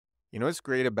You know what's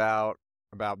great about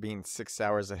being 6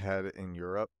 hours ahead in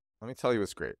Europe? Let me tell you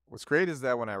what's great. What's great is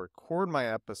that when I record my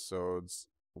episodes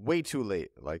way too late,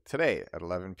 like today at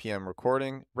 11 p.m.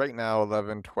 recording, right now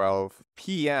 11:12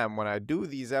 p.m. when I do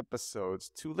these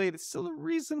episodes, too late, it's still a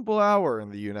reasonable hour in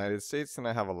the United States and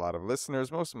I have a lot of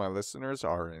listeners. Most of my listeners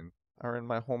are in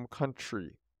my home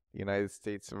country, the United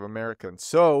States of America. And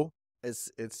so,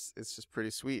 it's just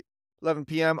pretty sweet. 11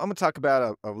 p.m. I'm going to talk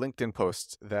about a LinkedIn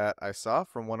post that I saw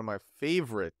from one of my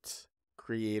favorite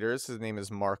creators. His name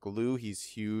is Mark Liu. He's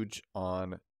huge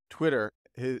on Twitter.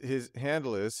 His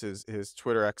handle is, his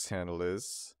Twitter X handle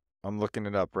is, I'm looking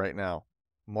it up right now,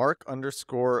 Mark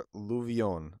underscore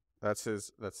Louvion. That's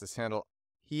his handle.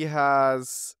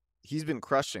 He's been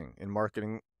crushing in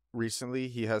marketing recently.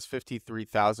 He has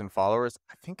 53,000 followers.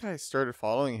 I think I started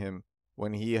following him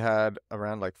when he had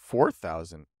around like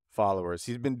 4,000 followers.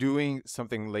 He's been doing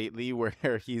something lately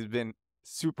where he's been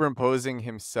superimposing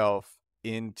himself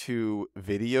into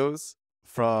videos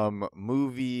from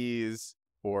movies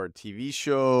or TV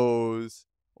shows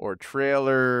or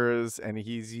trailers, and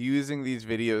he's using these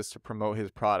videos to promote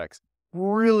his products.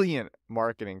 Brilliant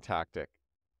marketing tactic.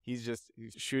 He's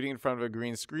shooting in front of a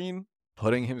green screen,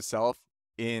 putting himself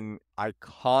in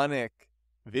iconic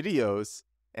videos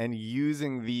and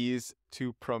using these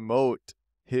to promote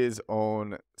his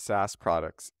own SaaS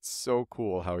products. It's so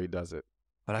cool how he does it.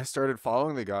 But I started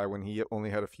following the guy when he only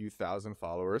had a few thousand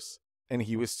followers and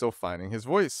he was still finding his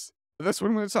voice. That's what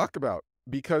I'm going to talk about,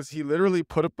 because he literally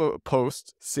put up a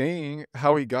post saying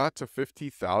how he got to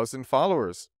 50,000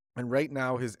 followers. And right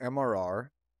now his MRR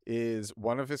is,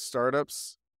 one of his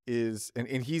startups is, and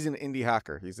he's an indie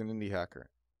hacker. He's an indie hacker.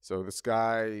 So this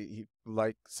guy,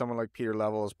 like someone like Peter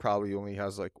Levels, probably only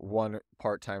has like one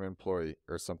part-time employee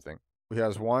or something. He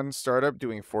has one startup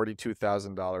doing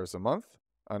 $42,000 a month,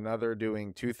 another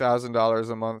doing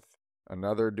 $2,000 a month,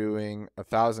 another doing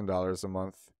 $1,000 a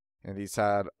month, and he's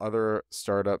had other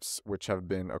startups which have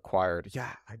been acquired.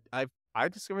 Yeah, I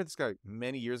discovered this guy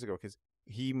many years ago because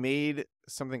he made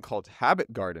something called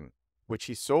Habit Garden, which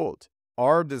he sold.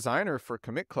 Our designer for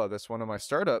Commit Club, that's one of my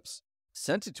startups,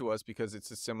 sent it to us because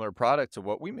it's a similar product to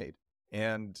what we made.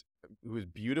 And it was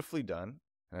beautifully done.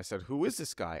 And I said, who is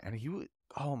this guy? And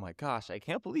oh my gosh, I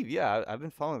can't believe, yeah, I've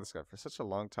been following this guy for such a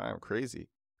long time. Crazy,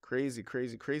 crazy,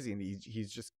 crazy, crazy. And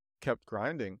he's just kept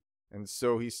grinding. And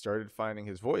so he started finding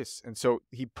his voice. And so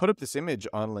he put up this image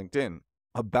on LinkedIn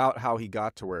about how he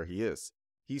got to where he is.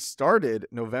 He started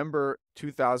November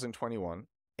 2021.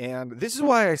 And this is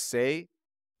why I say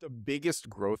the biggest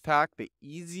growth hack, the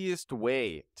easiest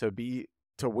way to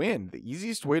win, the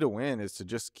easiest way to win is to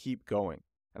just keep going.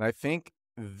 And I think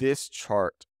this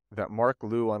chart that Mark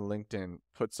Liu on LinkedIn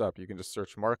puts up, you can just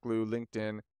search Mark Liu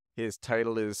LinkedIn. His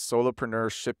title is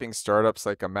Solopreneur Shipping Startups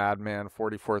Like a Madman,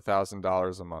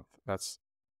 $44,000 a month. That's,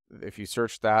 if you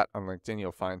search that on LinkedIn,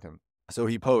 you'll find him. So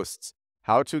he posts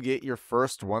how to get your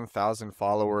first 1,000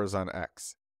 followers on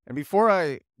X. And before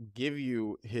I give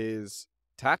you his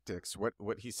tactics,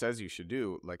 what he says you should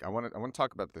do, like I want to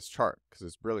talk about this chart because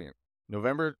it's brilliant.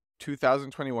 November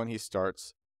 2021 he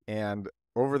starts, and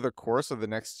over the course of the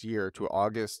next year to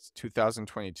August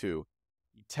 2022,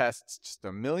 he tests just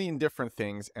a million different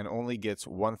things and only gets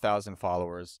 1,000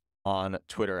 followers on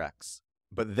Twitter X.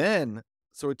 But then,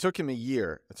 so it took him a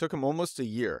year. It took him almost a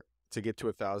year to get to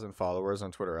 1,000 followers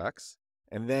on Twitter X.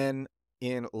 And then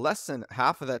in less than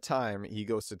half of that time, he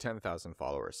goes to 10,000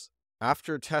 followers.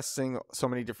 After testing so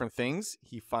many different things,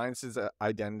 he finds his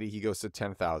identity. He goes to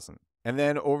 10,000. And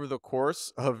then over the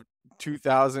course of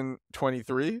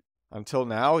 2023 until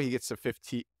now, he gets to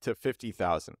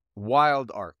 50,000. Wild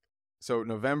arc. So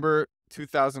November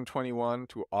 2021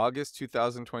 to August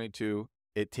 2022,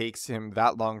 it takes him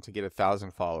that long to get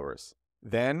 1,000 followers.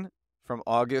 Then from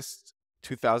August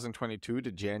 2022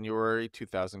 to January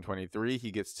 2023,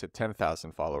 he gets to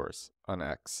 10,000 followers on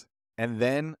X. And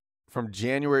then from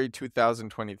January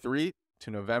 2023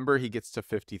 to November, he gets to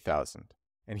 50,000.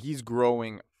 And he's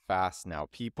growing fast now.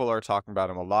 People are talking about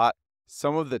him a lot.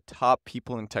 Some of the top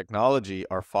people in technology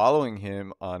are following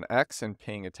him on X and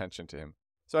paying attention to him.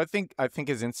 So I think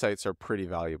his insights are pretty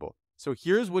valuable. So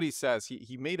here's what he says.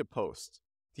 He made a post.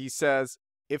 He says,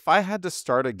 if I had to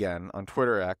start again on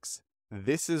Twitter X,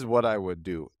 this is what I would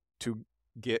do to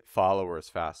get followers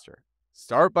faster.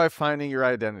 Start by finding your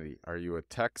identity. Are you a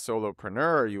tech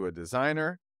solopreneur? Are you a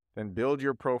designer? Then build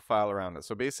your profile around it.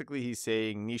 So basically he's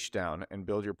saying niche down and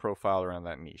build your profile around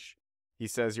that niche. He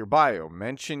says your bio,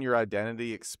 mention your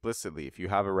identity explicitly. If you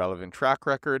have a relevant track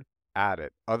record, add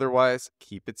it. Otherwise,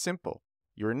 keep it simple.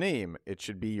 Your name, it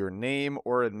should be your name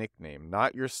or a nickname,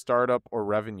 not your startup or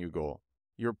revenue goal.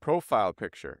 Your profile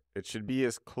picture, it should be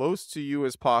as close to you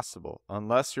as possible,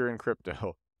 unless you're in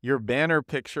crypto. Your banner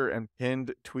picture and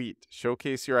pinned tweet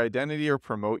showcase your identity or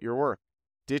promote your work.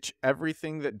 Ditch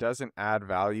everything that doesn't add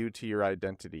value to your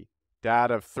identity.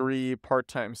 Dad of 3,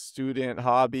 part-time student,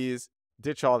 hobbies,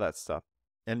 ditch all that stuff.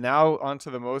 And now onto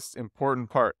the most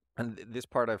important part. And this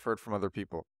part I've heard from other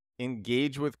people.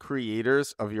 Engage with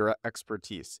creators of your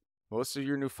expertise. Most of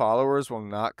your new followers will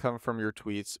not come from your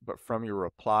tweets, but from your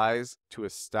replies to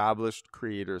established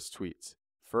creators' tweets.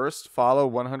 First, follow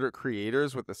 100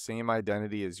 creators with the same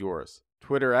identity as yours.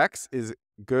 Twitter X is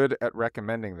good at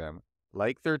recommending them.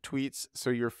 Like their tweets so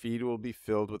your feed will be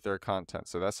filled with their content.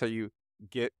 So that's how you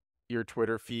get your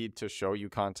Twitter feed to show you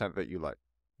content that you like.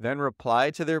 Then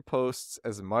reply to their posts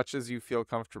as much as you feel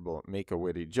comfortable. Make a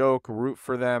witty joke, root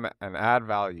for them, and add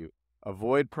value.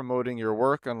 Avoid promoting your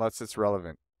work unless it's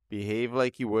relevant. Behave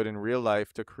like you would in real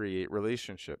life to create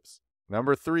relationships.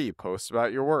 Number 3, post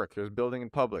about your work. Here's building in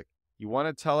public. You want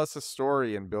to tell us a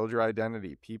story and build your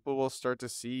identity. People will start to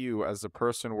see you as the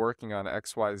person working on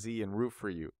XYZ and root for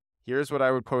you. Here's what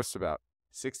I would post about.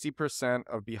 60%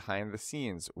 of behind the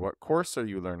scenes. What course are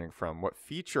you learning from? What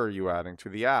feature are you adding to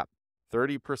the app?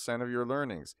 30% of your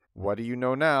learnings. What do you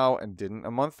know now and didn't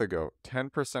a month ago?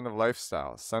 10% of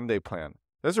lifestyle. Sunday plan.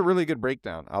 That's a really good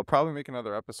breakdown. I'll probably make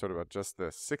another episode about just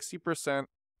this. 60%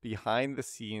 behind the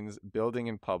scenes, building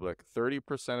in public,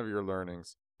 30% of your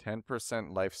learnings,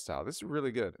 10% lifestyle. This is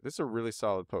really good. This is a really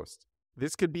solid post.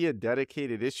 This could be a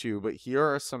dedicated issue, but here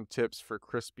are some tips for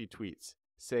crispy tweets.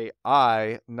 Say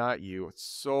I, not you.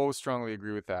 So strongly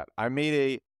agree with that. I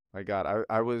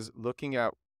was looking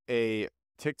at a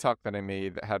TikTok that I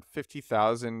made that had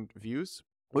 50,000 views,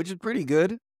 which is pretty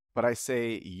good. But I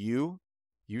say you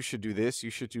should do this, you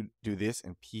should do this.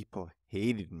 And people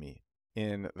hated me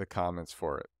in the comments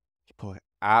for it. People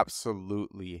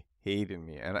absolutely hated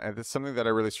me. And it's something that I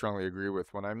really strongly agree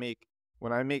with. When I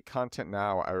make content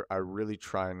now, I really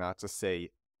try not to say,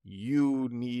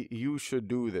 you should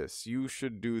do this, you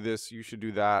should do this, you should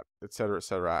do that, etc.,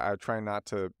 etc. I try not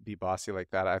to be bossy like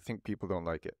that. I think people don't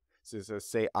like it. So it says,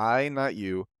 say I, not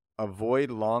you.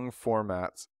 Avoid long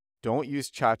formats. Don't use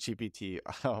ChatGPT.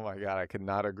 Oh my God, I could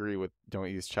not agree with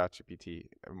don't use ChatGPT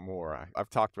more. I've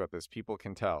talked about this. People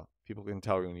can tell. People can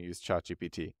tell when you use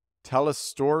ChatGPT. Tell a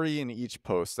story in each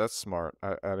post. That's smart.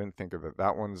 I didn't think of it.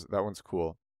 That one's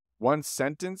cool. One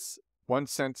sentence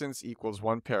equals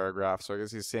one paragraph. So I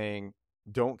guess he's saying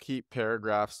don't keep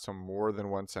paragraphs to more than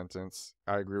one sentence.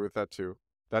 I agree with that too.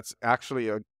 That's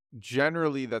actually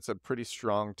generally that's a pretty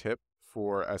strong tip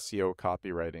for SEO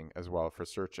copywriting as well, for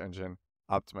search engine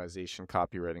optimization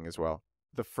copywriting as well.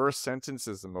 The first sentence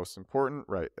is the most important,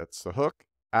 right? That's the hook.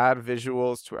 Add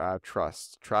visuals to add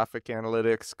trust. Traffic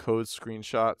analytics, code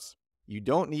screenshots. You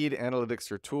don't need analytics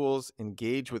or tools.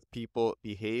 Engage with people,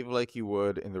 behave like you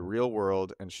would in the real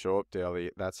world, and show up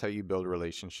daily. That's how you build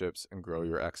relationships and grow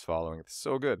your X following. It's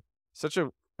so good. Such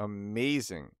an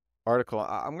amazing article.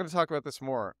 I'm going to talk about this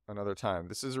more another time.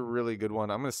 This is a really good one.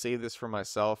 I'm going to save this for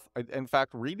myself. In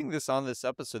fact, reading this on this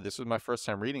episode, this was my first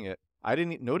time reading it. I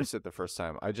didn't notice it the first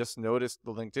time. I just noticed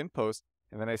the LinkedIn post,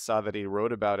 and then I saw that he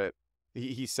wrote about it.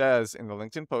 He says in the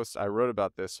LinkedIn post, I wrote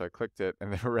about this, so I clicked it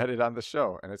and then read it on the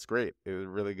show, and it's great. It was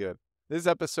really good. This is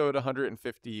episode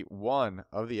 151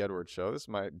 of The Edward Show. This is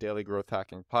my daily growth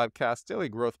hacking podcast, daily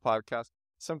growth podcast.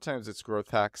 Sometimes it's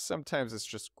growth hacks. Sometimes it's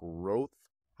just growth.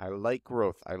 I like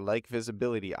growth. I like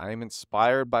visibility. I am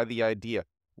inspired by the idea.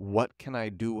 What can I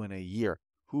do in a year?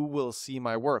 Who will see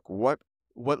my work? What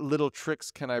little tricks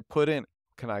can I put in?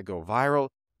 Can I go viral?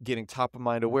 Getting top of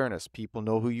mind awareness. People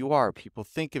know who you are. People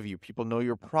think of you. People know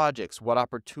your projects. What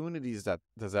opportunities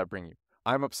does that bring you?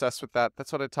 I'm obsessed with that.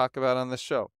 That's what I talk about on this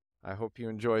show. I hope you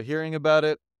enjoy hearing about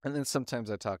it. And then sometimes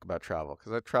I talk about travel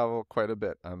because I travel quite a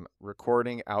bit. I'm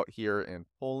recording out here in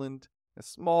Poland, a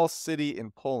small city in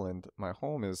Poland. My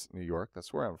home is New York.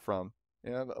 That's where I'm from.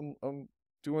 And I'm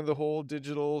doing the whole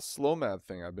digital SLOMAD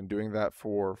thing. I've been doing that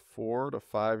for 4 to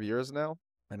 5 years now.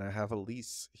 And I have a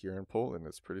lease here in Poland.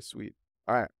 It's pretty sweet.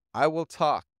 All right. I will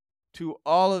talk to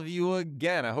all of you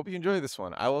again. I hope you enjoy this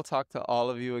one. I will talk to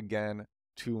all of you again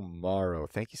tomorrow.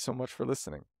 Thank you so much for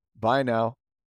listening. Bye now.